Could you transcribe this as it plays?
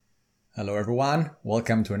Hello everyone,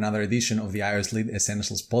 welcome to another edition of the iOS Lead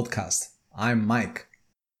Essentials podcast. I'm Mike.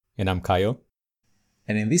 And I'm Kyle.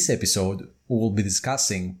 And in this episode, we will be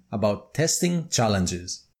discussing about testing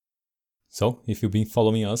challenges. So, if you've been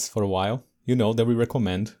following us for a while, you know that we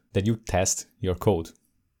recommend that you test your code.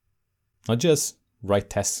 Not just write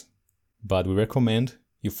tests, but we recommend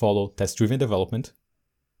you follow test-driven development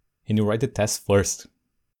and you write the test first.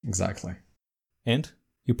 Exactly. And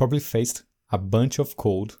you probably faced a bunch of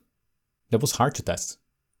code that was hard to test.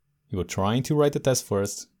 You were trying to write the test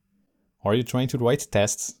first, or you're trying to write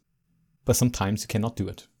tests, but sometimes you cannot do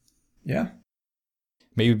it. Yeah.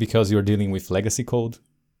 Maybe because you're dealing with legacy code,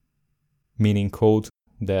 meaning code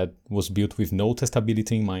that was built with no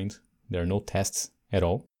testability in mind. There are no tests at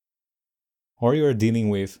all. Or you're dealing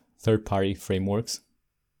with third-party frameworks,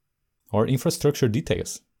 or infrastructure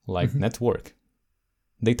details like network,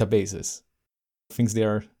 databases, things that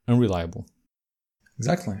are unreliable.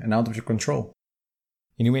 Exactly, and out of your control.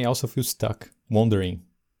 And you may also feel stuck wondering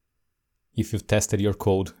if you've tested your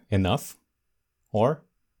code enough or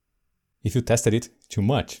if you tested it too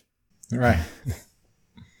much. Right.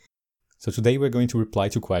 So today we're going to reply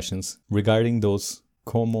to questions regarding those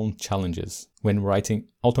common challenges when writing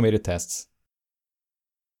automated tests.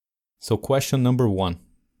 So question number 1.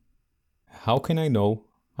 How can I know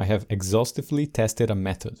I have exhaustively tested a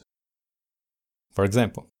method? For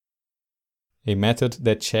example, a method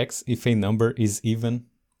that checks if a number is even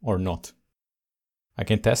or not. I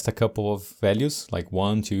can test a couple of values like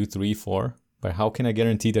 1, 2, 3, 4, but how can I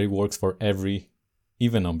guarantee that it works for every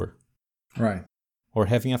even number? Right. Or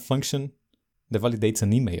having a function that validates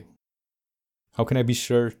an email. How can I be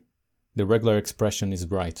sure the regular expression is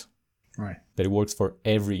right? Right. That it works for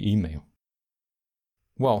every email?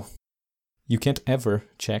 Well, you can't ever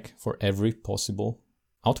check for every possible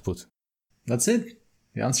output. That's it.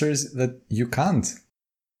 The answer is that you can't.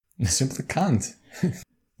 You simply can't.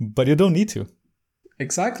 But you don't need to.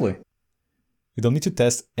 Exactly. You don't need to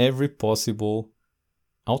test every possible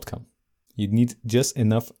outcome. You need just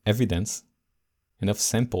enough evidence, enough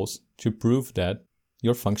samples to prove that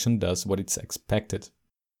your function does what it's expected.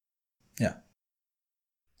 Yeah.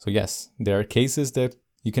 So yes, there are cases that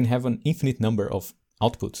you can have an infinite number of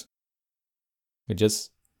outputs. You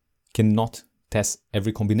just cannot test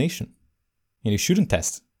every combination. And you shouldn't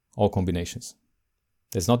test all combinations.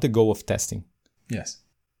 That's not the goal of testing. Yes.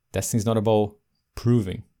 Testing is not about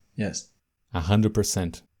proving. Yes.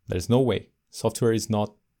 100%. There's no way. Software is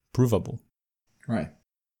not provable. Right.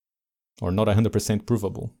 Or not 100%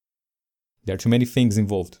 provable. There are too many things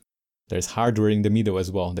involved. There's hardware in the middle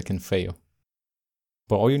as well that can fail.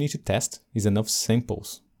 But all you need to test is enough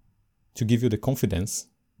samples to give you the confidence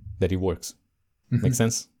that it works. Make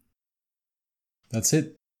sense? That's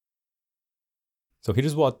it. So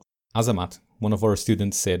here's what Azamat, one of our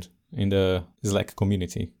students, said in the Slack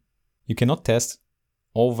community. You cannot test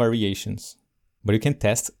all variations, but you can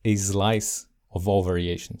test a slice of all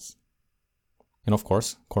variations. And of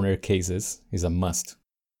course, corner cases is a must.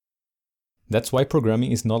 That's why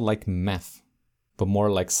programming is not like math, but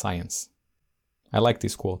more like science. I like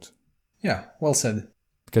this quote. Yeah, well said.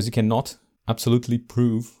 Because you cannot absolutely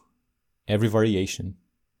prove every variation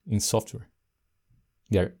in software.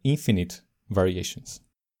 There are infinite variations.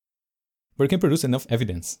 But you can produce enough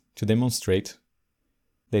evidence to demonstrate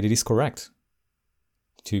that it is correct,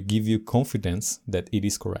 to give you confidence that it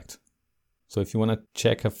is correct. So if you want to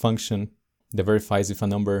check a function that verifies if a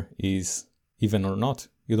number is even or not,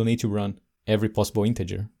 you don't need to run every possible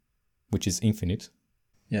integer, which is infinite.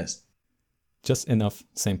 Yes. Just enough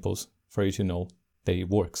samples for you to know that it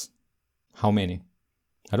works. How many?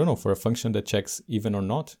 I don't know, for a function that checks even or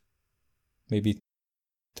not, maybe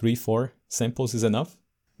 3, 4 samples is enough?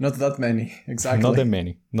 Not that many, exactly. Not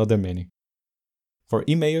that many. For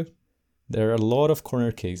email, there are a lot of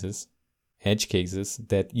corner cases, edge cases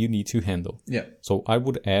that you need to handle. Yeah. So I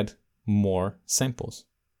would add more samples.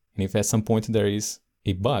 And if at some point there is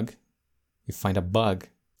a bug, you find a bug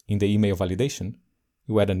in the email validation,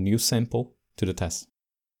 you add a new sample to the test.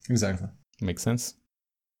 Exactly. Makes sense?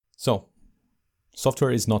 So,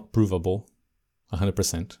 software is not provable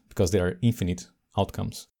 100% because there are infinite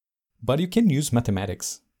outcomes. But you can use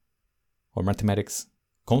mathematics or mathematics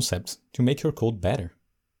concepts to make your code better.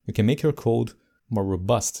 You can make your code more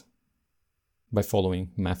robust by following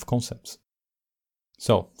math concepts.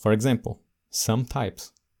 So, for example, some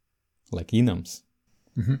types, like enums,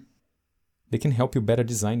 they can help you better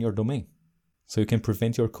design your domain. So you can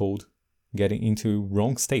prevent your code getting into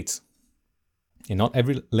wrong states. And not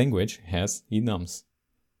every language has enums,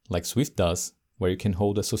 like Swift does, where you can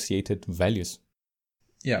hold associated values.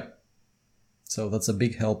 Yeah. So that's a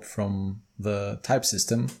big help from the type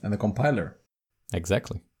system and the compiler.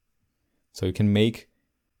 Exactly. So you can make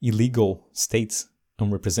illegal states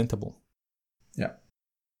unrepresentable. Yeah.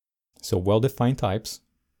 So well-defined types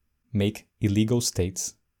make illegal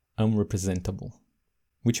states unrepresentable,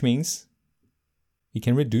 which means you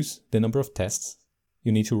can reduce the number of tests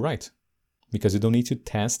you need to write because you don't need to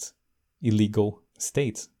test illegal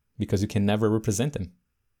states because you can never represent them.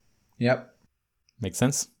 Yep. Make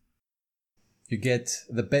sense? You get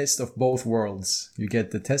the best of both worlds. You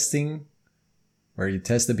get the testing where you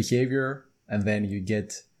test the behavior, and then you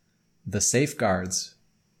get the safeguards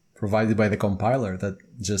provided by the compiler that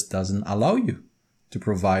just doesn't allow you to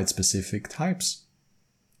provide specific types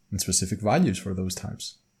and specific values for those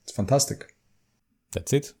types. It's fantastic.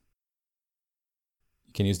 That's it.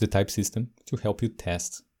 You can use the type system to help you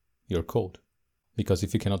test your code. Because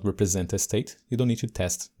if you cannot represent a state, you don't need to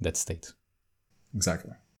test that state.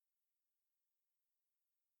 Exactly.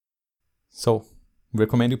 So, we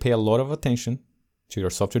recommend you pay a lot of attention to your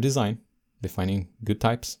software design, defining good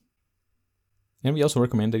types. And we also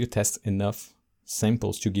recommend that you test enough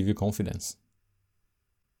samples to give you confidence.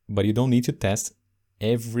 But you don't need to test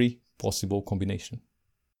every possible combination.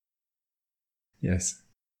 Yes.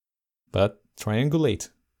 But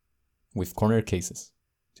triangulate with corner cases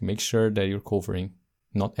to make sure that you're covering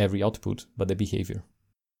not every output, but the behavior.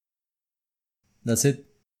 That's it.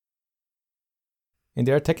 And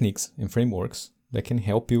there are techniques and frameworks that can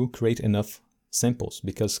help you create enough samples,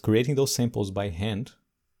 because creating those samples by hand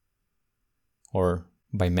or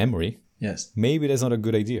by memory, yes, maybe that's not a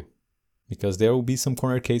good idea, because there will be some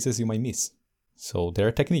corner cases you might miss. So there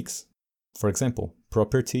are techniques. For example,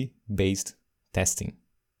 property-based testing.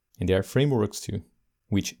 And there are frameworks too,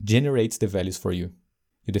 which generates the values for you.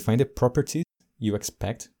 You define the properties you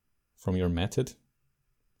expect from your method,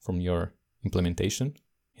 from your implementation,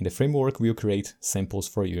 and the framework will create samples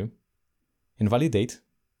for you and validate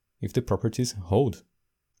if the properties hold.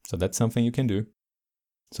 So that's something you can do.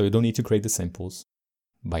 So you don't need to create the samples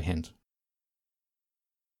by hand.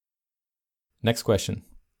 Next question.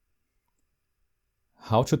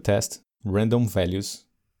 How to test random values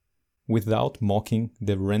without mocking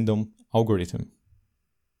the random algorithm?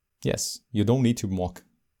 Yes, you don't need to mock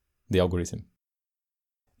the algorithm.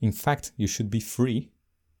 In fact, you should be free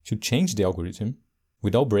to change the algorithm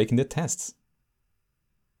without breaking the tests.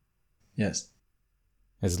 Yes.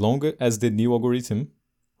 As long as the new algorithm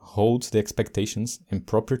holds the expectations and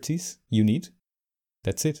properties you need,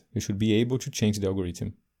 that's it. You should be able to change the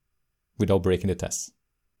algorithm without breaking the tests,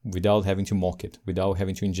 without having to mock it, without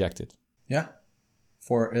having to inject it. Yeah.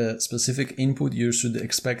 For a specific input, you should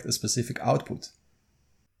expect a specific output.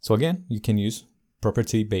 So again, you can use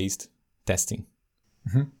property-based testing.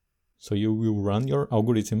 Mm-hmm. So you will run your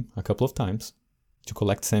algorithm a couple of times to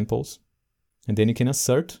collect samples, and then you can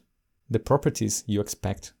assert the properties you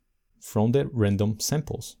expect from the random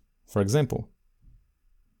samples. For example,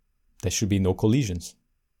 there should be no collisions.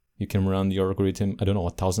 You can run your algorithm,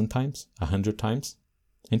 1,000 times, 100 times,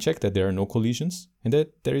 and check that there are no collisions and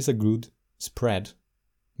that there is a good spread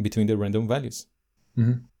between the random values.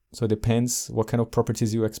 Mm-hmm. So it depends what kind of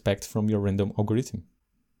properties you expect from your random algorithm.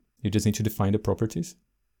 You just need to define the properties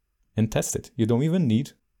and test it. You don't even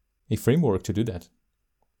need a framework to do that.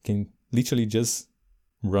 You can literally just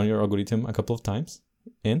run your algorithm a couple of times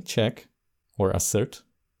and check or assert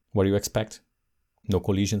what you expect. No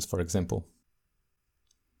collisions, for example.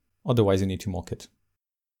 Otherwise, you need to mock it.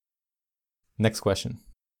 Next question.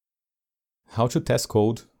 How to test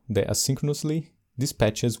code that asynchronously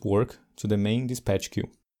dispatches work to the main dispatch queue.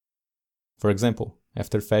 For example,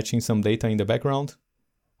 after fetching some data in the background,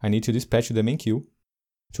 I need to dispatch to the main queue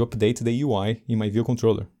to update the UI in my view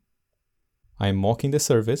controller. I am mocking the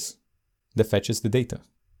service that fetches the data,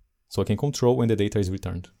 so I can control when the data is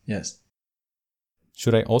returned. Yes.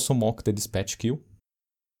 Should I also mock the dispatch queue?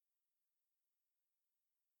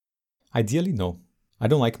 Ideally, no. I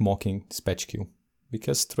don't like mocking dispatch queue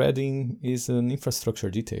because threading is an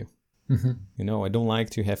infrastructure detail. Mm-hmm. I don't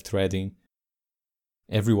like to have threading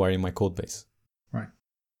everywhere in my code base. Right.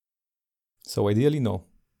 So ideally, no.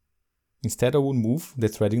 Instead, I would move the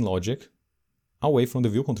threading logic away from the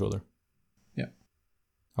view controller. Yeah.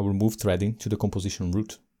 I will move threading to the composition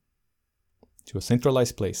root, to a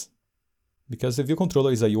centralized place. Because the view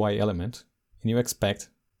controller is a UI element, and you expect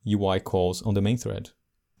UI calls on the main thread.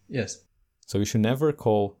 Yes. So you should never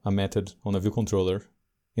call a method on a view controller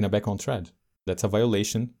in a background thread. That's a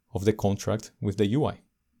violation of the contract with the UI.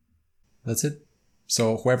 That's it.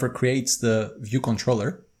 So whoever creates the view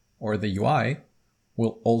controller or the UI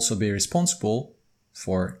will also be responsible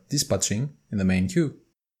for dispatching in the main queue.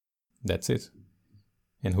 That's it.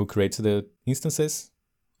 And who creates the instances?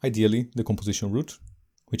 Ideally, the composition root,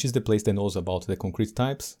 which is the place that knows about the concrete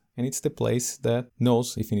types, and it's the place that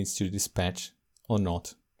knows if it needs to dispatch or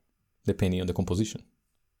not, depending on the composition.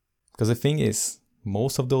 Because the thing is,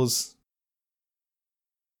 most of those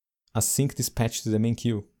async dispatch to the main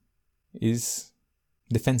queue is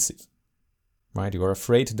defensive, right? You are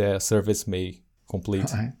afraid that a service may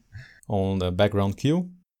complete on the background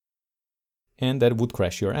queue, and that would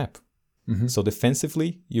crash your app. Mm-hmm. So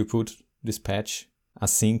defensively, you put dispatch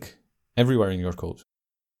async everywhere in your code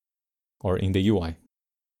or in the UI.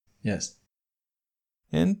 Yes.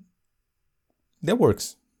 And that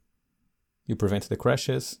works. You prevent the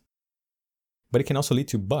crashes, but it can also lead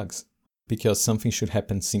to bugs because something should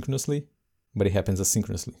happen synchronously, but it happens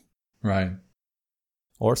asynchronously. Right.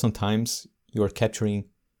 Or sometimes you are capturing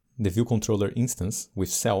the view controller instance with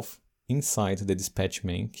self inside the dispatch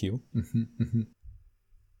main queue. Mm-hmm. Mm-hmm.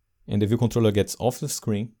 And the view controller gets off the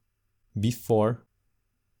screen before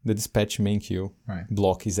the dispatch main queue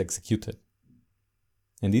block is executed.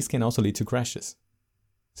 And this can also lead to crashes.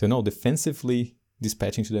 So no, defensively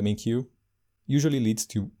dispatching to the main queue usually leads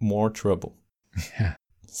to more trouble. Yeah.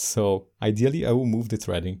 So ideally, I will move the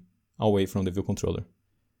threading away from the view controller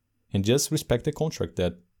and just respect the contract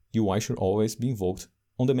that UI should always be invoked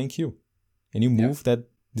on the main queue. And you move that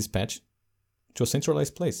dispatch to a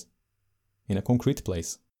centralized place, in a concrete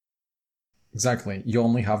place. Exactly. You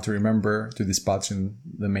only have to remember to dispatch in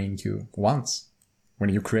the main queue once when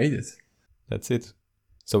you create it. That's it.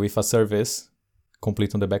 So if a service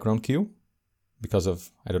complete on the background queue because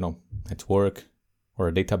of, I don't know, network or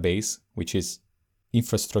a database, which is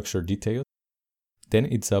infrastructure detailed, then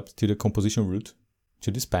it's up to the composition root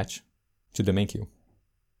to dispatch to the main queue.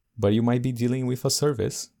 But you might be dealing with a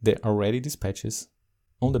service that already dispatches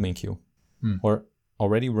on the main queue or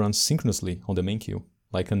already runs synchronously on the main queue,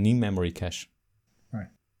 like an in-memory cache. Right.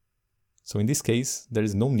 So in this case, there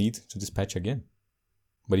is no need to dispatch again.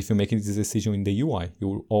 But if you're making this decision in the UI,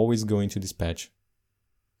 you're always going to dispatch,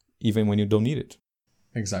 even when you don't need it.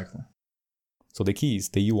 Exactly. So the key is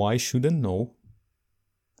the UI shouldn't know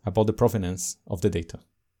about the provenance of the data.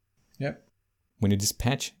 Yep. When you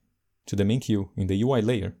dispatch to the main queue in the UI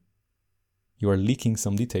layer, you are leaking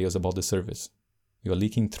some details about the service. You are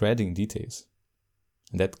leaking threading details.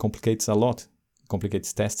 And that complicates a lot. It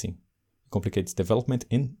complicates testing. It complicates development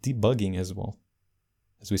and debugging as well.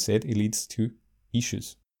 As we said, it leads to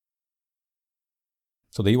issues.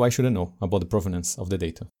 So the UI shouldn't know about the provenance of the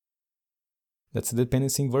data. That's the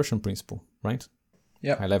dependency inversion principle, right?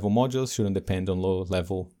 Yeah. High-level modules shouldn't depend on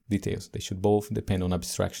low-level details. They should both depend on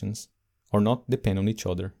abstractions or not depend on each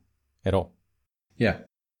other at all. Yeah.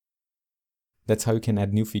 That's how you can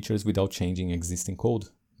add new features without changing existing code,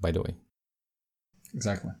 by the way.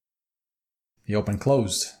 Exactly. The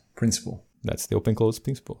open-closed principle. That's the open-close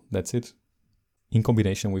principle. That's it. In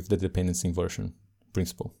combination with the dependency inversion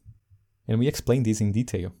principle. And we explain this in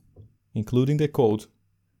detail, including the code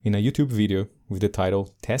in a YouTube video with the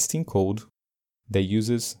title Testing Code that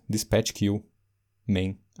uses dispatch queue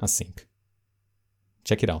main async.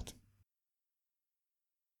 Check it out.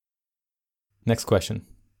 Next question.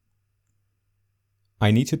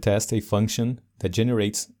 I need to test a function that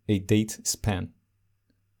generates a date span,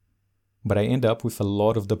 but I end up with a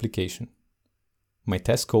lot of duplication. My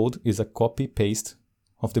test code is a copy-paste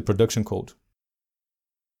of the production code.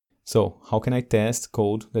 So how can I test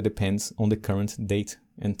code that depends on the current date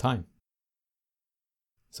and time?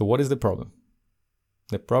 So what is the problem?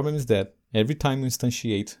 The problem is that every time you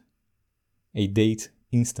instantiate a date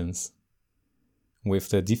instance with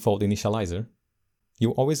the default initializer,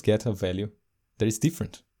 you always get a value that is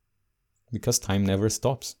different because time never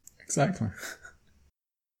stops. Exactly.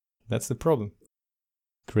 That's the problem.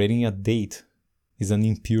 Creating a date is an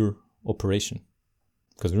impure operation.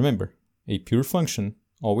 Because remember, a pure function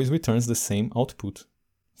always returns the same output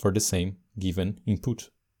for the same given input.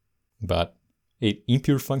 But an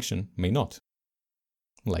impure function may not.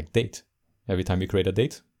 Like date. Every time you create a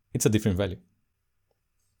date, it's a different value.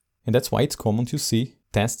 And that's why it's common to see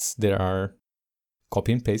tests that are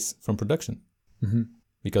copy and paste from production. Mm-hmm.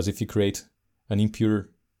 Because if you create an impure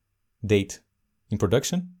date in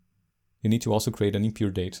production, you need to also create an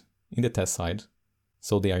impure date in the test side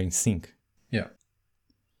so they are in sync. Yeah.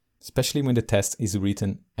 Especially when the test is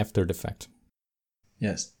written after the fact.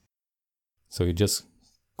 Yes. So you just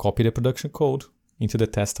copy the production code into the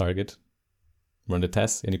test target, run the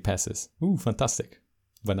test, and it passes. Ooh, fantastic.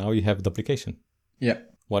 But now you have duplication. Yeah.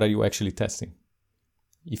 What are you actually testing?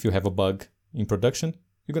 If you have a bug in production,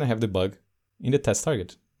 you're going to have the bug in the test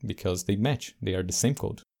target because they match. They are the same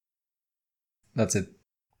code. That's it.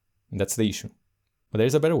 And that's the issue. But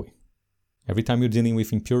there's a better way. Every time you're dealing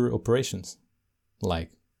with impure operations,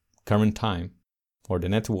 like current time, or the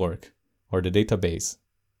network, or the database,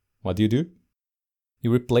 what do?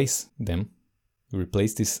 You replace them. You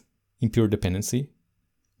replace this impure dependency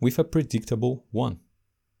with a predictable one.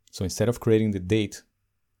 So instead of creating the date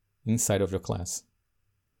inside of your class,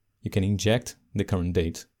 you can inject the current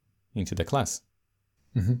date into the class.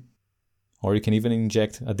 Mm-hmm. Or you can even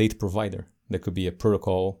inject a date provider. That could be a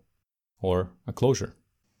protocol or a closure.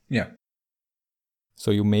 Yeah. So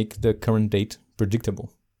you make the current date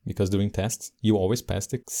predictable, because during tests, you always pass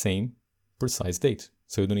the same precise date.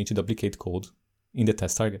 So you don't need to duplicate code in the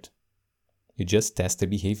test target. You just test the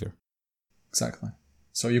behavior. Exactly.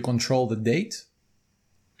 So you control the date.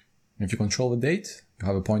 And if you control the date, you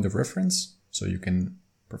have a point of reference, so you can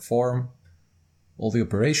perform all the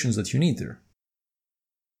operations that you need there.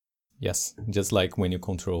 Yes, just like when you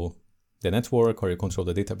control the network or you control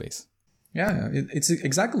the database. Yeah, it's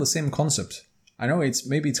exactly the same concept. I know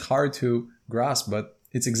maybe it's hard to grasp, but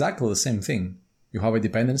it's exactly the same thing. You have a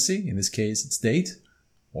dependency, in this case it's date,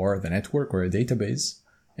 or the network or a database,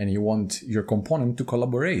 and you want your component to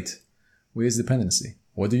collaborate with this dependency.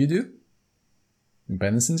 What do?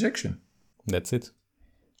 Dependency injection. That's it.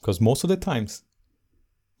 Because most of the times,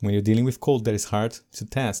 when you're dealing with code that is hard to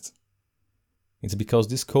test, it's because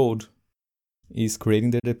this code is creating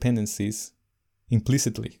the dependencies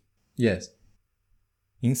implicitly. Yes.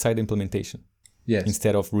 Inside the implementation. Yes.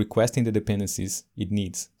 Instead of requesting the dependencies it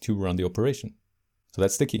needs to run the operation. So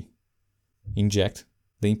that's the key. Inject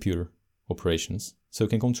the impure operations so you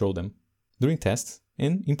can control them during tests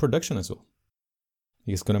and in production as well.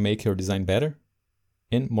 It's going to make your design better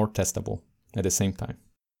and more testable at the same time.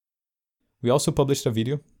 We also published a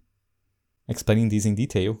video explaining this in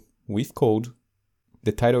detail with code.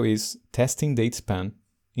 The title is Testing Date Span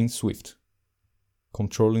in Swift,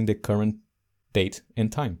 Controlling the Current Date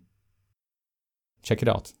and Time. Check it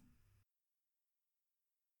out.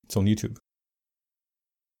 It's on YouTube.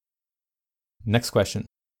 Next question.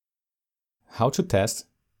 How to test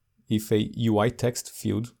if a UI text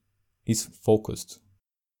field is focused?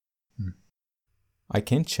 I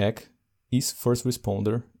can check is first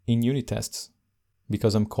responder in unit tests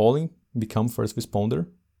because I'm calling become first responder,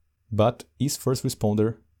 but is first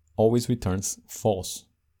responder always returns false.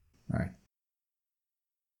 Right.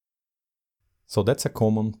 So that's a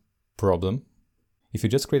common problem. If you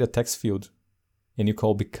just create a text field and you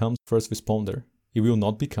call become first responder, it will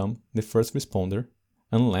not become the first responder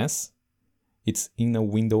unless it's in a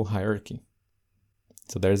window hierarchy.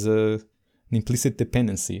 So there's an implicit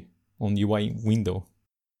dependency on UI window.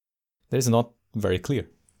 That is not very clear.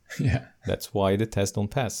 Yeah. That's why the tests don't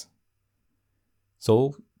pass.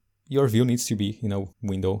 So your view needs to be in a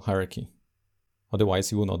window hierarchy.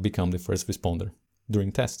 Otherwise, you will not become the first responder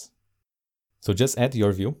during tests. So just add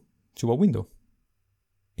your view to a window.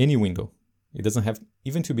 Any window. It doesn't have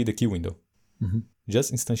even to be the key window. Mm-hmm.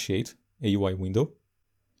 Just instantiate a UI window,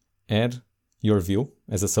 add your view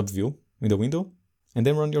as a subview in the window, and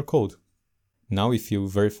then run your code. Now if you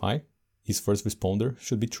verify, is first responder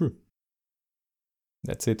should be true.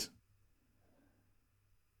 That's it.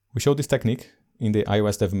 We showed this technique in the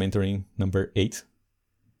iOS Dev Mentoring number 8,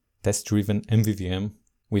 Test-Driven MVVM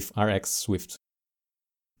with RX Swift.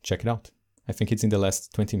 Check it out. I think it's in the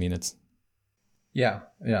last 20 minutes. Yeah,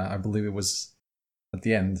 I believe it was at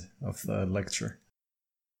the end of the lecture.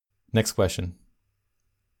 Next question.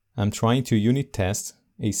 I'm trying to unit test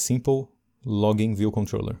a simple logging view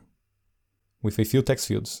controller with a few text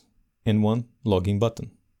fields and one login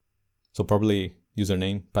button. So probably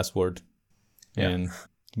username, password, and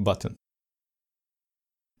button.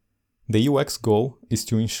 The UX goal is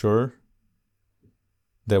to ensure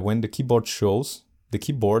that when the keyboard shows, the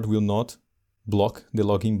keyboard will not block the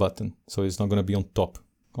login button. So it's not going to be on top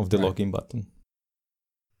of the login button.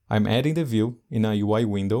 I'm adding the view in a UI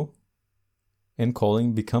window and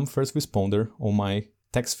calling become first responder on my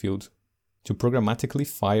text field to programmatically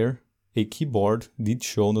fire a keyboard did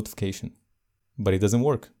show notification. But it doesn't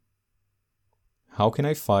work. How can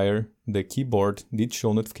I fire the keyboard did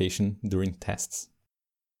show notification during tests?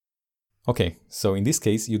 Okay, so in this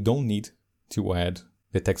case, you don't need to add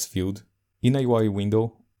the text field in a UI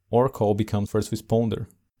window or call become first responder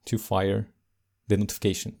to fire the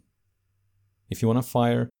notification. If you want to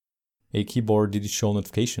fire a keyboard did show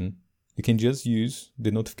notification, you can just use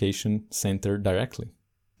the notification center directly.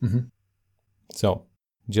 Mm-hmm. So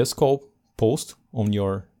just call post on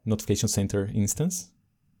your notification center instance,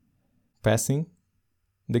 passing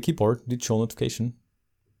the keyboard did show notification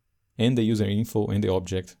and the user info and the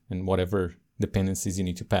object and whatever dependencies you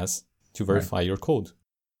need to pass to verify your code.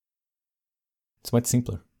 It's much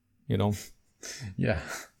simpler, you know? Yeah.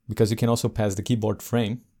 because you can also pass the keyboard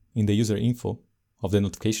frame in the user info of the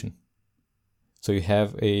notification. So you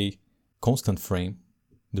have a constant frame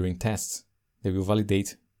during tests that will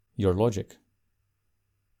validate your logic.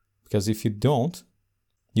 Because if you don't,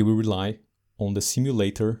 you will rely on the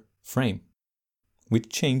simulator frame, which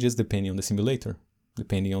changes depending on the simulator,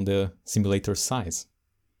 depending on the simulator size,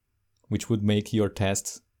 which would make your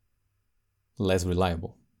tests less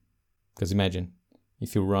reliable. Because imagine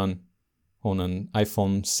if you run on an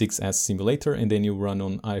iPhone 6s simulator and then you run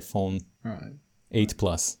on iPhone 8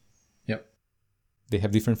 Plus. Yep. They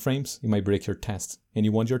have different frames. You might break your test, and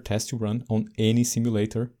you want your test to run on any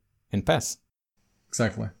simulator and pass.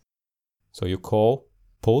 Exactly. So you call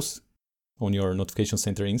post on your notification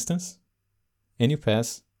center instance, and you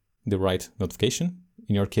pass the right notification.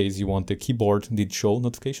 In your case, you want the keyboard did show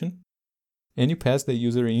notification, and you pass the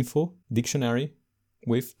user info dictionary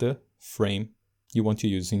with the frame you want to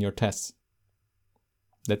use in your tests.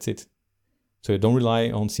 That's it. So you don't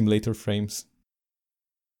rely on simulator frames.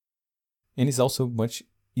 And it's also much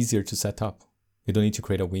easier to set up. You don't need to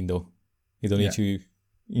create a window. You don't need to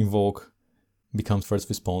invoke become first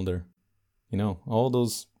responder. You know, all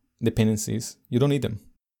those dependencies, you don't need them.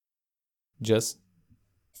 Just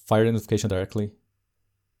fire the notification directly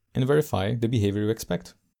and verify the behavior you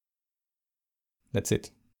expect. That's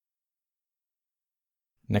it.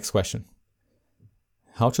 Next question.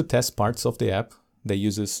 How to test parts of the app that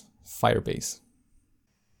uses Firebase?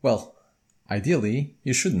 Well, ideally,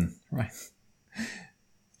 you shouldn't, right?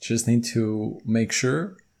 Just need to make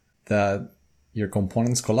sure that your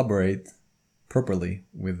components collaborate properly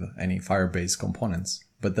with any Firebase components.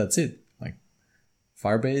 But that's it. Like,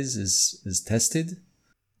 Firebase is tested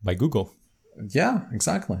by Google. Yeah,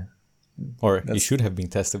 exactly. Or it should have been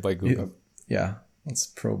tested by Google. Yeah, that's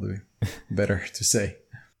probably better to say.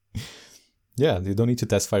 Yeah, you don't need to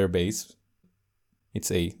test Firebase.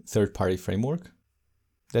 It's a third-party framework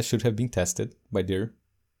that should have been tested by their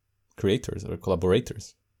creators or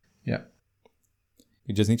collaborators. Yeah.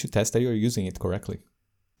 You just need to test that you're using it correctly.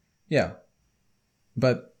 Yeah.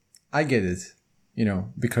 But I get it,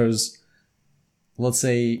 because let's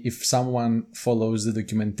say if someone follows the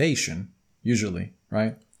documentation, usually,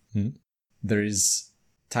 right? Mm-hmm. There is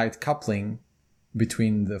tight coupling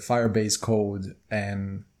between the Firebase code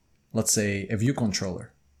and, let's say, a view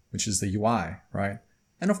controller, which is the UI, right?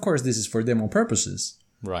 And of course, this is for demo purposes.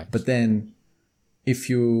 Right. But then if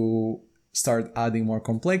you start adding more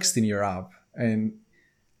complexity in your app and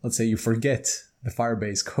let's say you forget the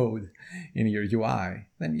Firebase code in your UI,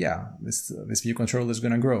 then this view controller is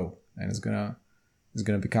going to grow and it's going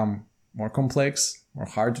to become more complex, more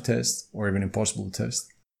hard to test, or even impossible to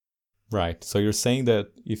test. Right. So you're saying that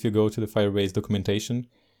if you go to the Firebase documentation,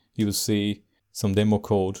 you will see some demo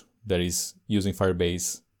code that is using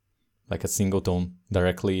Firebase like a singleton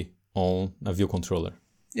directly on a view controller.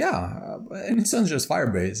 Yeah, and it's not just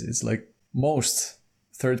Firebase. It's like most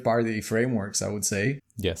third-party frameworks, I would say.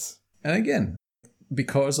 Yes. And again,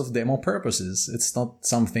 because of demo purposes, it's not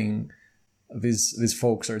something these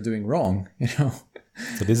folks are doing wrong,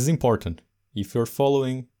 So this is important. If you're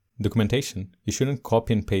following documentation, you shouldn't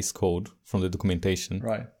copy and paste code from the documentation,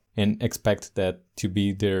 right, and expect that to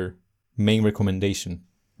be their main recommendation,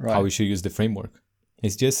 right, how you should use the framework.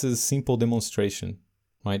 It's just a simple demonstration,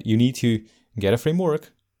 right? You need to get a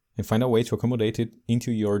framework and find a way to accommodate it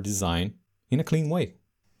into your design in a clean way.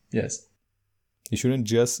 Yes. You shouldn't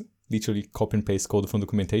just literally copy and paste code from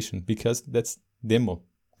documentation because that's demo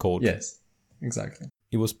code. Yes, exactly.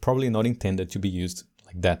 It was probably not intended to be used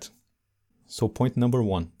like that. So point number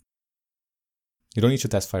 1, you don't need to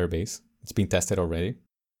test Firebase. It's been tested already.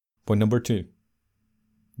 Point number 2,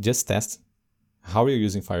 just test how you're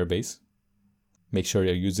using Firebase. Make sure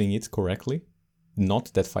you're using it correctly.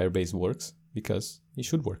 Not that Firebase works, because it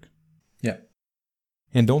should work. Yeah.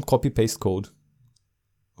 And don't copy paste code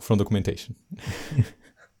from documentation.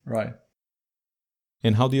 Right.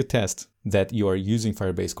 And how do you test that you are using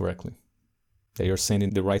Firebase correctly? That you're sending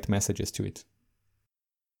the right messages to it?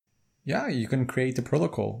 Yeah, you can create a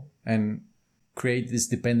protocol and create this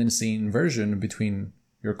dependency inversion between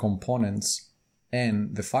your components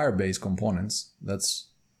and the Firebase components. That's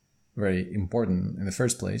very important in the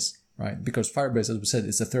first place, right? Because Firebase, as we said,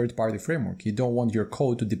 is a third-party framework. You don't want your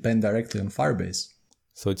code to depend directly on Firebase.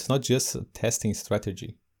 So it's not just a testing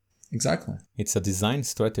strategy. Exactly. It's a design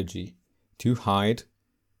strategy to hide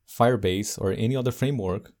Firebase or any other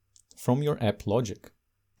framework from your app logic.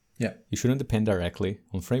 Yeah. You shouldn't depend directly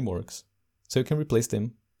on frameworks, so you can replace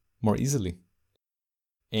them more easily.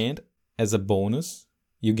 And as a bonus,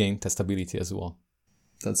 you gain testability as well.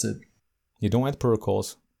 That's it. You don't add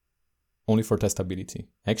protocols only for testability.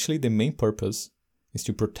 Actually, the main purpose is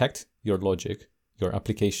to protect your logic, your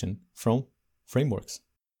application from frameworks.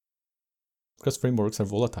 Because frameworks are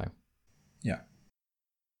volatile. Yeah.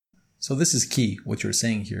 So this is key, what you're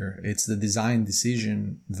saying here. It's the design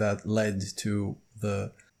decision that led to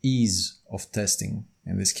the ease of testing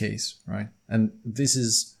in this case, right? And this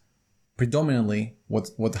is predominantly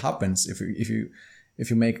what happens if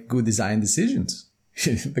you make good design decisions.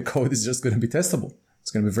 The code is just going to be testable. It's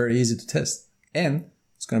going to be very easy to test, and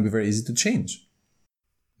it's going to be very easy to change.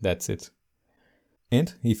 That's it.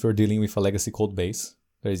 And if you're dealing with a legacy code base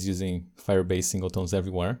that is using Firebase singletons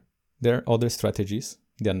everywhere, there are other strategies.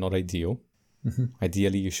 They are not ideal. Mm-hmm.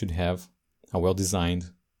 Ideally, you should have a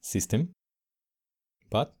well-designed system.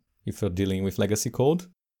 But if you're dealing with legacy code,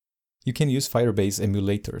 you can use Firebase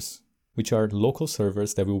emulators, which are local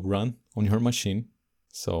servers that will run on your machine.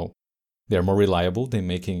 So they're more reliable than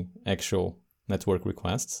making actual network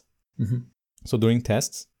requests. Mm-hmm. So during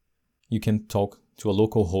tests, you can talk to a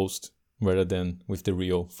local host rather than with the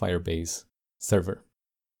real Firebase server.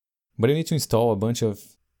 But you need to install a bunch of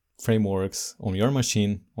frameworks on your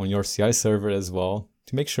machine, on your CI server as well,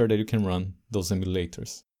 to make sure that you can run those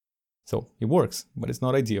emulators. So it works, but it's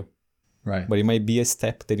not ideal. Right. But it might be a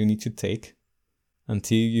step that you need to take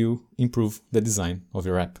until you improve the design of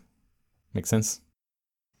your app. Make sense?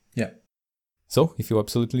 Yeah. So if you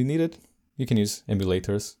absolutely need it, you can use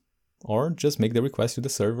emulators or just make the request to the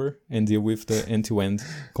server and deal with the end-to-end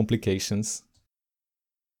complications.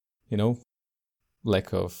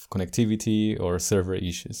 Lack of connectivity or server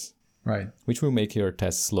issues. Right. Which will make your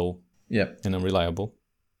tests slow and unreliable.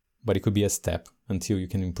 But it could be a step until you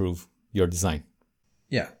can improve your design.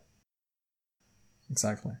 Yeah.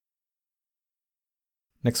 Exactly.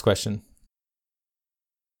 Next question.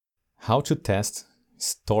 How to test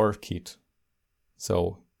StoreKit?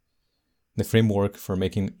 So the framework for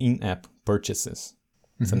making in-app purchases.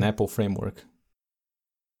 It's an Apple framework.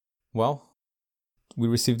 Well, we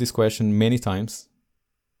received this question many times.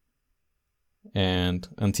 And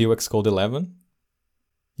until Xcode 11,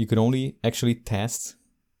 you could only actually test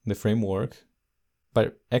the framework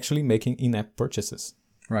by actually making in-app purchases.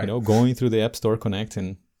 Right. Going through the App Store Connect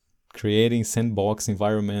and creating sandbox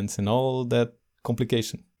environments and all that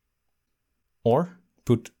complication. Or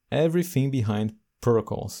put everything behind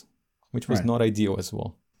protocols, which was not ideal as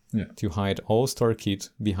well. Yeah. To hide all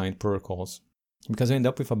StoreKit behind protocols. Because you end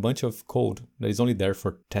up with a bunch of code that is only there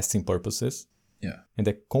for testing purposes. Yeah. And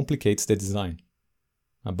that complicates the design.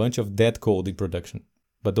 A bunch of dead code in production.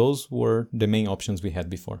 But those were the main options we had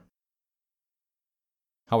before.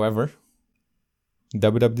 However,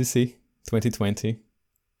 WWDC 2020,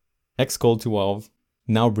 Xcode 12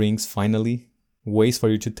 now brings finally ways for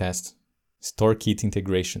you to test StoreKit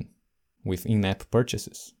integration with in-app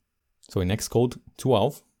purchases. So in Xcode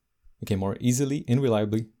 12, you can more easily and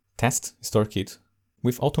reliably test StoreKit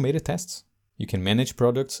with automated tests. You can manage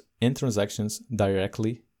products and transactions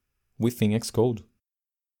directly within Xcode.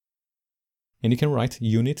 And you can write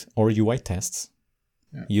unit or UI tests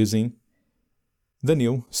using the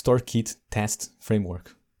new StoreKit test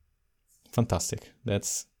framework. Fantastic.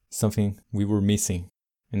 That's something we were missing.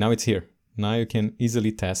 And now it's here. Now you can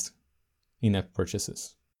easily test in-app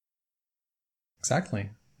purchases.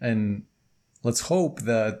 Exactly. And let's hope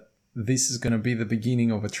that this is going to be the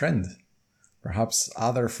beginning of a trend. Perhaps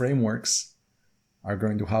other frameworks are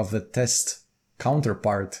going to have the test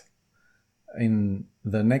counterpart in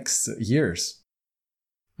the next years.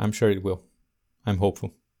 I'm sure it will. I'm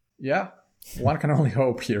hopeful. Yeah, one can only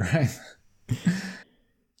hope here, right?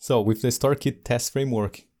 So with the StoreKit test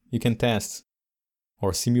framework, you can test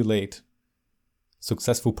or simulate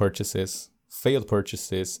successful purchases, failed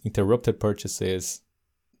purchases, interrupted purchases,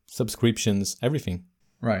 subscriptions, everything.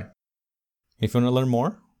 Right. If you want to learn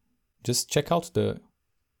more, just check out the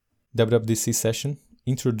WWDC session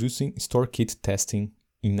introducing StoreKit testing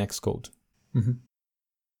in Xcode. Mm-hmm.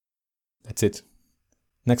 That's it.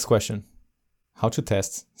 Next question. How to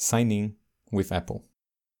test sign-in with Apple.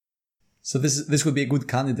 So this would be a good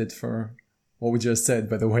candidate for what we just said,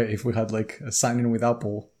 by the way, if we had like a sign-in with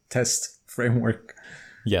Apple test framework.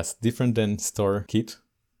 Yes, different than StoreKit.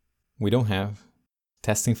 We don't have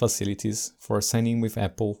testing facilities for signing with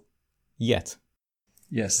Apple yet.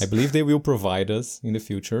 Yes. I believe they will provide us in the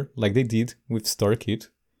future, like they did with StoreKit,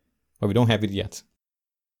 but we don't have it yet.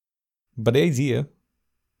 But the idea,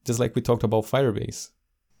 just like we talked about Firebase,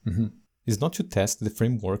 is not to test the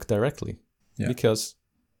framework directly, because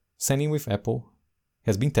signing with Apple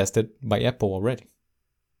has been tested by Apple already.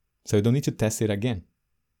 So you don't need to test it again.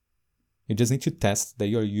 You just need to test that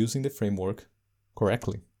you are using the framework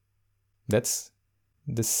correctly. That's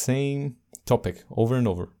the same topic over and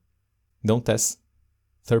over. Don't test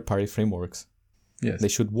third-party frameworks. Yes. They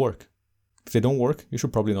should work. If they don't work, you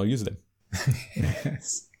should probably not use them.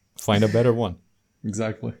 Yes. Find a better one.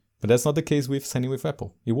 Exactly. But that's not the case with signing with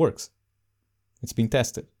Apple. It works. It's been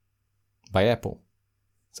tested by Apple.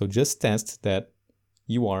 So just test that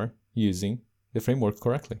you are using the framework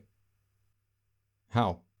correctly.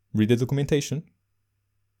 How? Read the documentation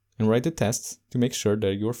and write the tests to make sure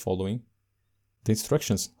that you're following the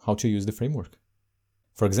instructions how to use the framework.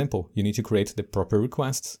 For example, you need to create the proper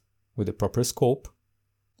requests with the proper scope,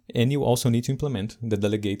 and you also need to implement the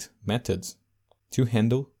delegate methods to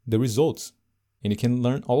handle the results. And you can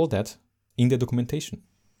learn all of that in the documentation.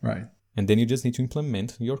 Right. And then you just need to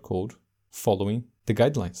implement your code following the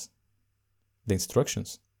guidelines, the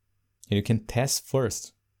instructions. And you can test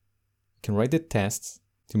first. You can write the tests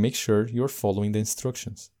to make sure you're following the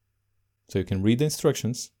instructions. So you can read the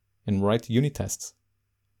instructions and write unit tests,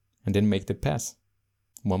 and then make the pass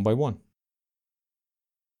one by one.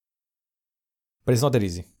 But it's not that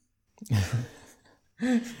easy.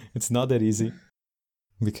 It's not that easy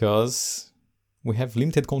because we have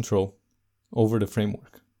limited control over the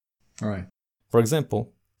framework. All right. For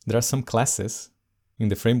example, there are some classes in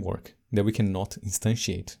the framework that we cannot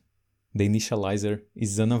instantiate. The initializer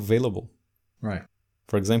is unavailable. Right.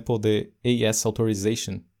 For example, the AS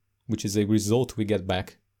authorization, which is a result we get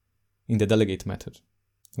back in the delegate method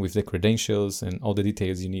with the credentials and all the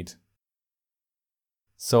details you need.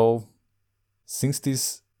 So, since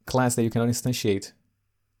this class that you cannot instantiate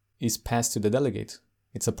is passed to the delegate,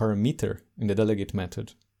 it's a parameter in the delegate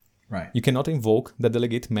method. Right. You cannot invoke the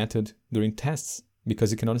delegate method during tests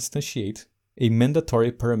because you cannot instantiate a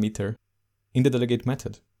mandatory parameter in the delegate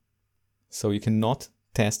method. So you cannot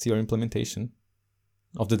test your implementation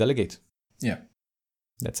of the delegate. Yeah.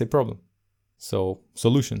 That's a problem. So,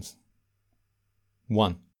 solutions.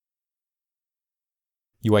 1.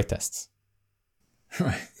 UI tests.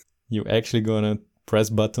 Right. You're actually gonna press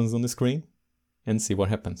buttons on the screen and see what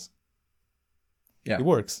happens. Yeah. It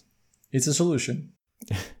works. It's a solution.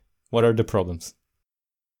 What are the problems?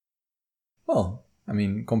 Well, I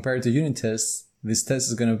mean, compared to unit tests, this test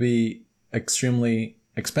is going to be extremely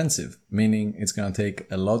expensive, meaning it's going to take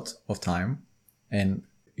a lot of time and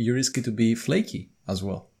you risk it to be flaky as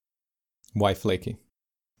well. Why flaky?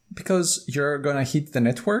 Because you're going to hit the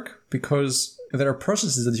network because there are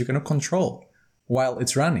processes that you cannot control while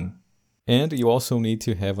it's running. And you also need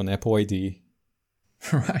to have an Apple ID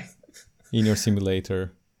Right. in your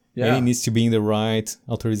simulator. Yeah. And it needs to be in the right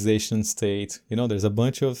authorization state. You know, there's a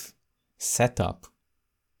bunch of setup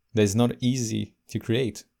that is not easy to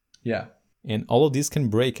create. Yeah. And all of this can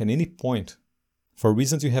break at any point for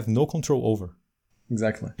reasons you have no control over.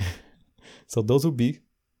 Exactly. So those would be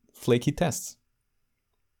flaky tests.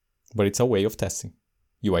 But it's a way of testing.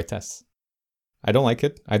 UI tests. I don't like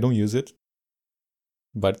it. I don't use it.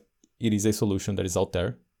 But it is a solution that is out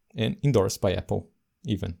there and endorsed by Apple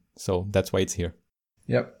even. So that's why it's here.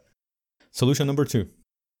 Yep. Solution number 2.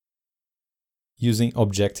 Using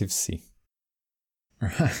Objective-C.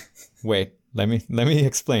 Right. Wait, let me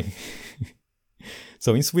explain.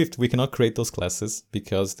 So in Swift, we cannot create those classes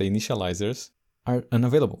because the initializers are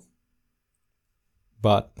unavailable.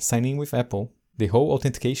 But signing with Apple, the whole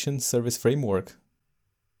authentication service framework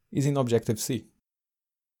is in Objective-C.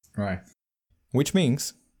 Right. Which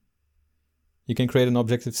means you can create an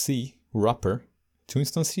Objective-C wrapper to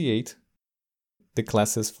instantiate the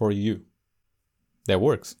classes for you. That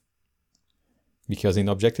works. Because in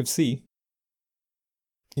Objective-C,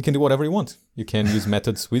 you can do whatever you want. You can use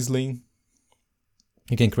method swizzling.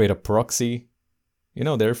 You can create a proxy. You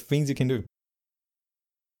know, there are things you can do.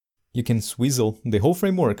 You can swizzle the whole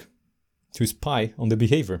framework to spy on the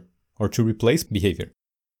behavior or to replace behavior.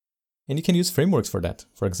 And you can use frameworks for that.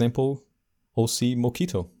 For example, OC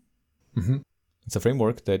Mockito. Mm-hmm. It's a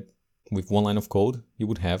framework that with one line of code, you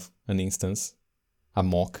would have an instance, a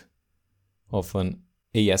mock of an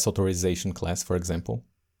AS authorization class, for example,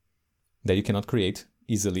 that you cannot create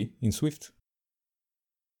easily in Swift.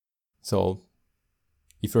 So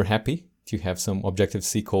if you're happy to have some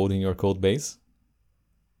Objective-C code in your code base,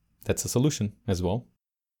 that's a solution as well.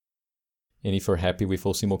 And if you're happy with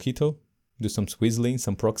OC Mockito, do some swizzling,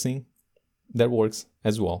 some proxying, that works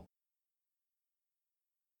as well.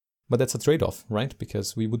 But that's a trade-off, right?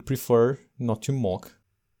 Because we would prefer not to mock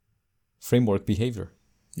framework behavior.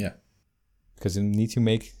 Yeah. Because you need to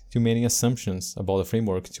make too many assumptions about a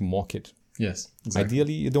framework to mock it. Yes. Exactly.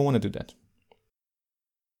 Ideally, you don't want to do that.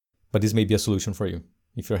 But this may be a solution for you.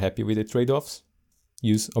 If you're happy with the trade-offs,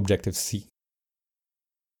 use Objective-C.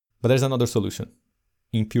 But there's another solution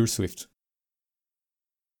in pure Swift.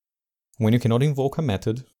 When you cannot invoke a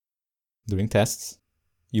method during tests,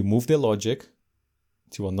 you move the logic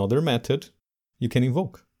to another method you can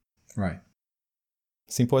invoke. Right.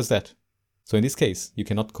 Simple as that. So in this case, you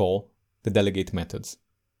cannot call the delegate methods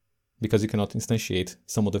because you cannot instantiate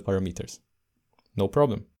some of the parameters. No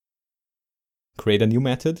problem. Create a new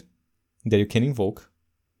method that you can invoke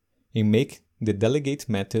and make the delegate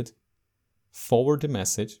method forward the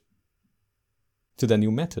message to the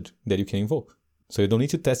new method that you can invoke. So you don't need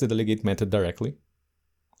to test the delegate method directly.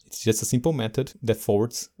 It's just a simple method that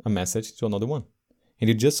forwards a message to another one. And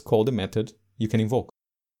you just call the method you can invoke.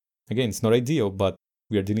 Again, it's not ideal, but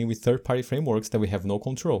we are dealing with third-party frameworks that we have no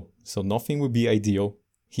control. So nothing will be ideal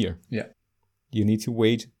here. Yeah. You need to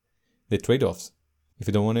weigh the trade-offs. If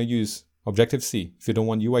you don't want to use Objective-C, if you don't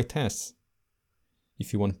want UI tests,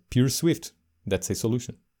 if you want pure Swift, that's a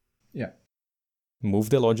solution. Yeah. Move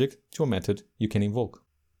the logic to a method you can invoke.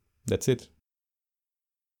 That's it.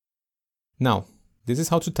 Now, this is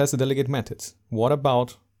how to test the delegate methods. What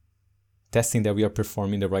about testing that we are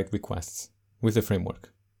performing the right requests with the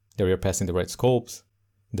framework? That we are passing the right scopes,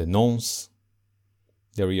 the nonce,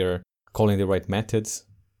 that we are calling the right methods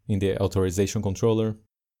in the authorization controller.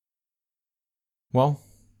 Well,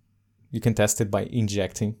 you can test it by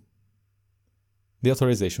injecting the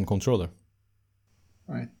authorization controller.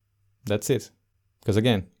 Right. That's it. Because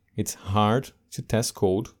again, it's hard to test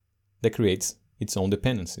code that creates its own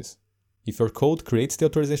dependencies. If your code creates the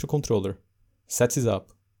authorization controller, sets it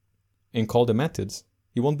up, and call the methods,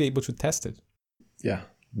 you won't be able to test it. Yeah,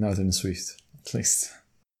 not in Swift, at least.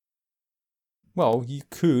 Well, you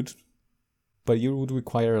could, but you would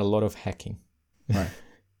require a lot of hacking. Right.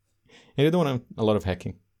 And you don't want a lot of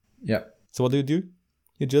hacking. Yeah. So what do?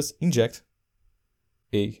 You just inject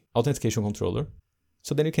a authentication controller,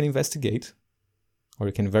 so then you can investigate or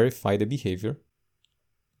you can verify the behavior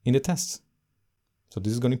in the tests. So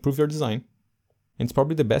this is going to improve your design. And it's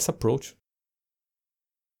probably the best approach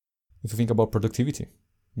if you think about productivity,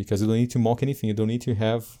 because you don't need to mock anything. You don't need to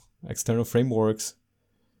have external frameworks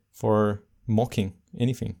for mocking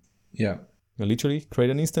anything. Yeah. You literally create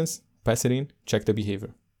an instance, pass it in, check the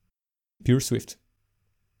behavior. Pure Swift.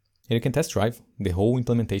 And you can test drive the whole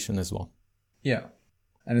implementation as well. Yeah.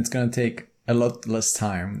 And it's going to take a lot less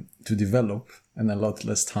time to develop and a lot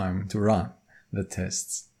less time to run the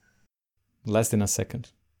tests. Less than a second.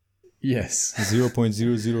 Yes.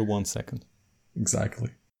 0.001 second. Exactly.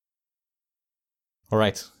 All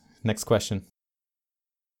right, next question.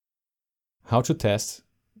 How to test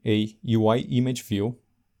a UI image view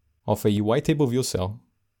of a UI table view cell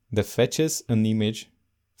that fetches an image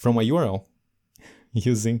from a URL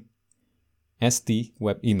using SD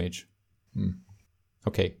Web Image.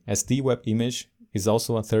 Okay, SD Web Image is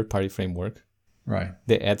also a third-party framework. Right.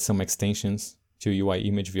 They add some extensions to UI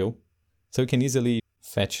image view, so you can easily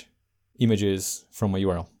fetch images from a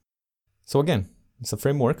URL. So again, it's a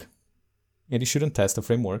framework, and you shouldn't test a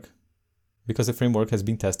framework because the framework has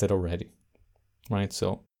been tested already, right?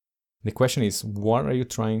 So the question is, what are you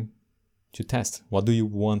trying to test? What do you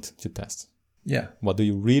want to test? Yeah. What do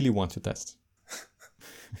you really want to test?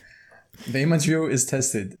 The image view is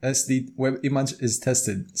tested. SD Web Image is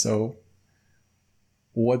tested. So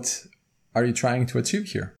what are you trying to achieve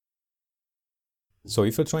here? So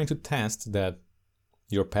if you're trying to test that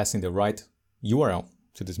you're passing the right URL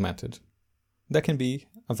to this method, that can be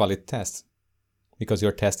a valid test because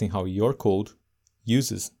you're testing how your code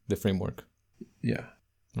uses the framework. Yeah.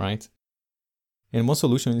 Right? And one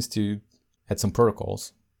solution is to add some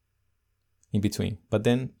protocols in between. But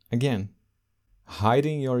then again,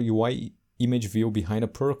 hiding your UI image view behind a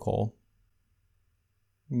protocol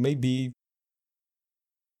may be,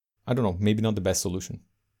 I don't know, maybe not the best solution.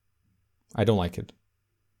 I don't like it.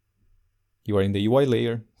 You are in the UI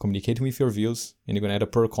layer, communicating with your views, and you're going to add a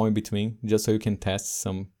protocol in between just so you can test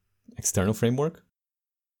some external framework.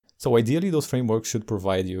 So ideally, those frameworks should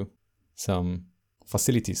provide you some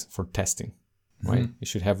facilities for testing, right? You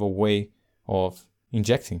should have a way of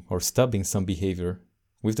injecting or stubbing some behavior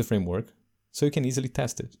with the framework so you can easily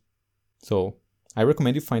test it. So I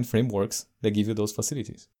recommend you find frameworks that give you those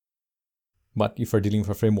facilities. But if you're dealing with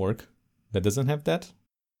a framework that doesn't have that,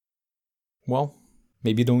 well,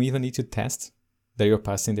 maybe you don't even need to test that you're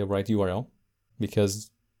passing the right URL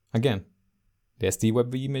because, again, the SD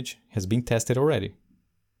Web Image has been tested already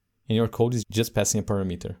and your code is just passing a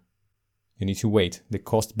parameter. You need to wait the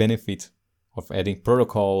cost benefit of adding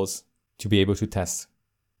protocols to be able to test.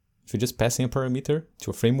 If you're just passing a parameter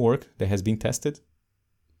to a framework that has been tested,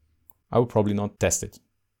 I will probably not test it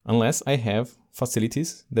unless I have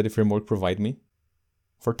facilities that the framework provide me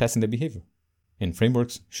for testing the behavior. And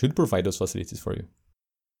frameworks should provide those facilities for you.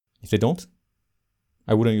 If they don't,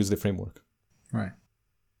 I wouldn't use the framework. Right.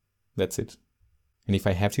 That's it. And if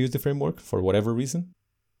I have to use the framework for whatever reason,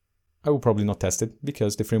 I will probably not test it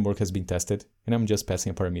because the framework has been tested and I'm just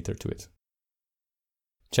passing a parameter to it.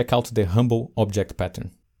 Check out the humble object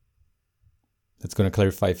pattern. That's going to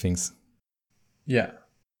clarify things. Yeah.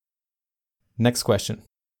 Next question.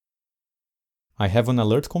 I have an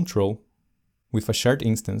alert control with a shared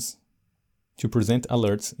instance to present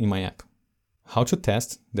alerts in my app. How to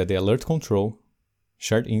test that the alert control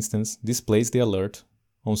shared instance displays the alert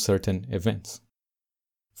on certain events.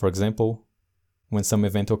 For example, when some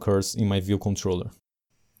event occurs in my view controller.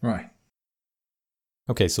 Right.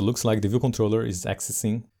 Okay, so looks like the view controller is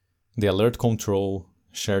accessing the alert control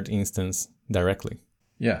shared instance directly.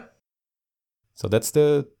 Yeah. So that's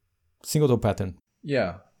the singleton pattern.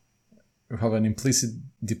 Yeah. You have an implicit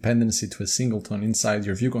dependency to a singleton inside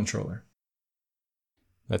your view controller.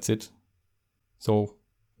 That's it. So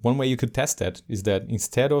one way you could test that is that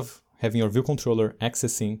instead of having your view controller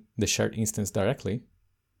accessing the shared instance directly,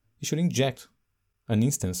 you should inject an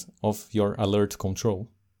instance of your alert control.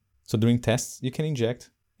 So during tests, you can inject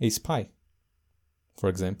a spy, for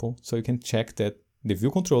example, so you can check that the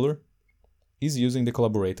view controller is using the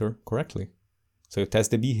collaborator correctly. So you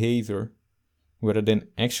test the behavior rather than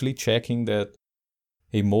actually checking that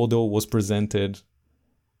a model was presented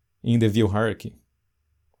in the view hierarchy.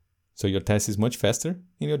 So your test is much faster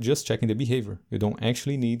and you're just checking the behavior. You don't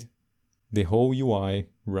actually need the whole UI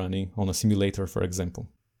running on a simulator, for example.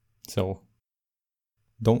 So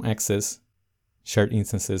don't access shared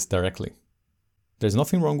instances directly. There's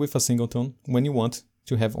nothing wrong with a singleton when you want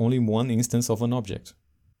to have only one instance of an object.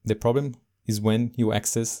 The problem is when you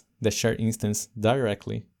access the shared instance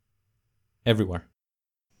directly everywhere.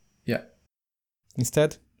 Yeah.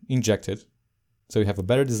 Instead, inject it so you have a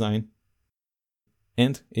better design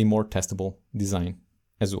and a more testable design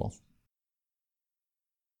as well.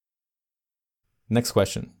 Next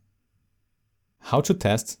question. How to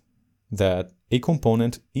test that a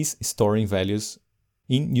component is storing values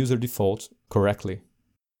in UserDefaults correctly?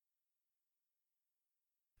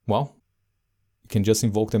 Well, you can just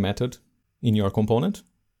invoke the method in your component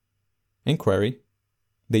and query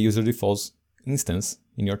the UserDefaults instance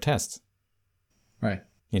in your test. Right.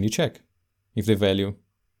 And you check if the value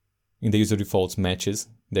in the UserDefaults matches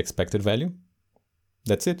the expected value.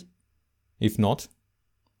 That's it. If not,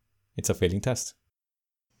 it's a failing test.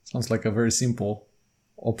 Sounds like a very simple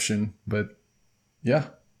option, but yeah,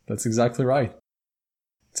 that's exactly right.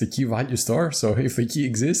 It's a key value store, so if the key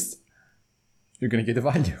exists, you're going to get a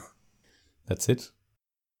value. That's it.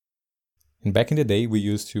 And back in the day, we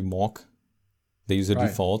used to mock the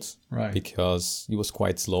UserDefaults because it was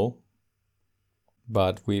quite slow.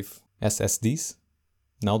 But with SSDs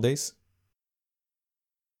nowadays,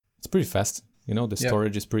 it's pretty fast. You know, the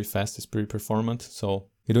storage is pretty fast, it's pretty performant, so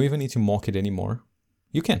you don't even need to mock it anymore.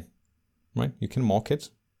 You can, right? You can mock it,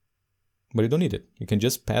 but you don't need it. You can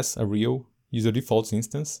just pass a real UserDefaults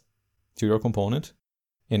instance to your component,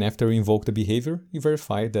 and after you invoke the behavior, you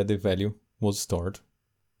verify that the value was stored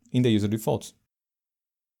in the UserDefaults.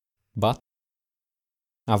 But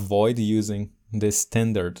avoid using the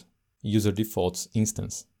standard UserDefaults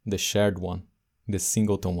instance, the shared one, the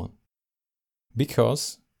singleton one.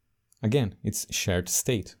 Because, again, it's shared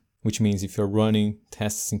state, which means if you're running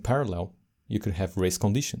tests in parallel, you could have race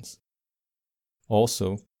conditions.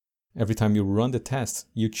 Also, every time you run the test,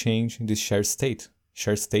 you change this shared state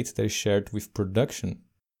that is shared with production.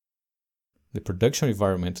 The production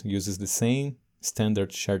environment uses the same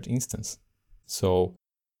standard shared instance. So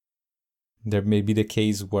there may be the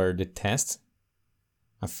case where the test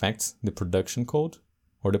affects the production code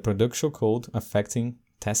or the production code affecting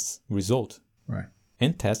test's result. Right.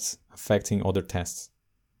 And tests affecting other tests,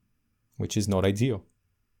 which is not ideal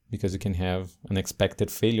because you can have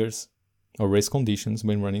unexpected failures or race conditions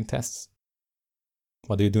when running tests.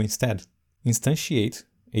 What do you do instead? Instantiate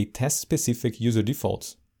a test-specific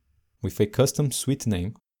UserDefaults with a custom suite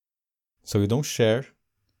name, so you don't share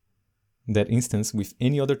that instance with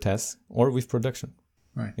any other test or with production.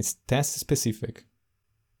 Right. It's test-specific.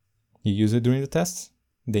 You use it during the test,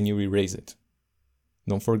 then you erase it.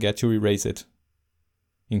 Don't forget to erase it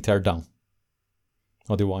in teardown.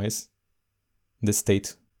 Otherwise, the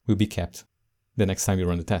state will be kept the next time you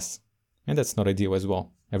run the test. And that's not ideal as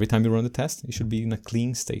well. Every time you run the test, it should be in a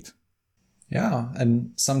clean state. Yeah,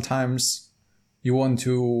 and sometimes you want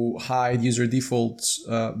to hide user defaults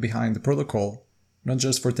behind the protocol, not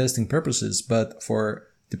just for testing purposes, but for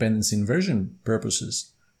dependency inversion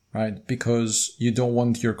purposes, right? Because you don't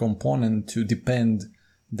want your component to depend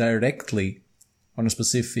directly on a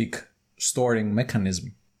specific storing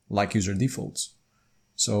mechanism like user defaults.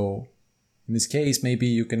 So in this case, maybe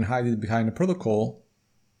you can hide it behind a protocol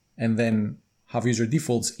and then have user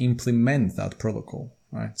defaults implement that protocol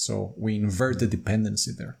right? So we invert the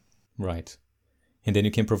dependency there. Right. And then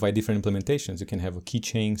you can provide different implementations. You can have a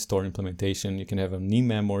keychain store implementation. You can have an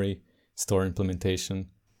in-memory store implementation,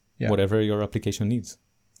 whatever your application needs.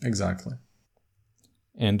 Exactly.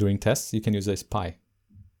 And during tests, you can use a spy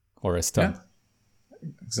or a stub. Yeah,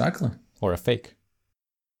 exactly. Or a fake.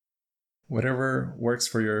 Whatever works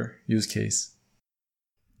for your use case.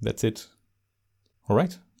 That's it. All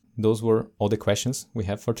right. Those were all the questions we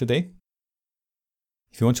have for today.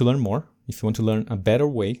 If you want to learn more, if you want to learn a better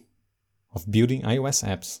way of building iOS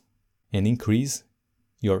apps and increase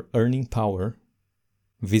your earning power,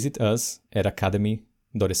 visit us at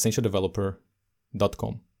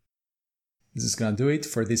academy.essentialdeveloper.com. This is going to do it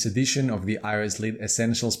for this edition of the iOS Lead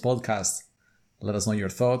Essentials podcast. Let us know your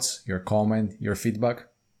thoughts, your comment, your feedback.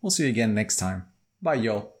 We'll see you again next time. Bye,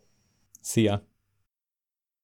 y'all. See ya.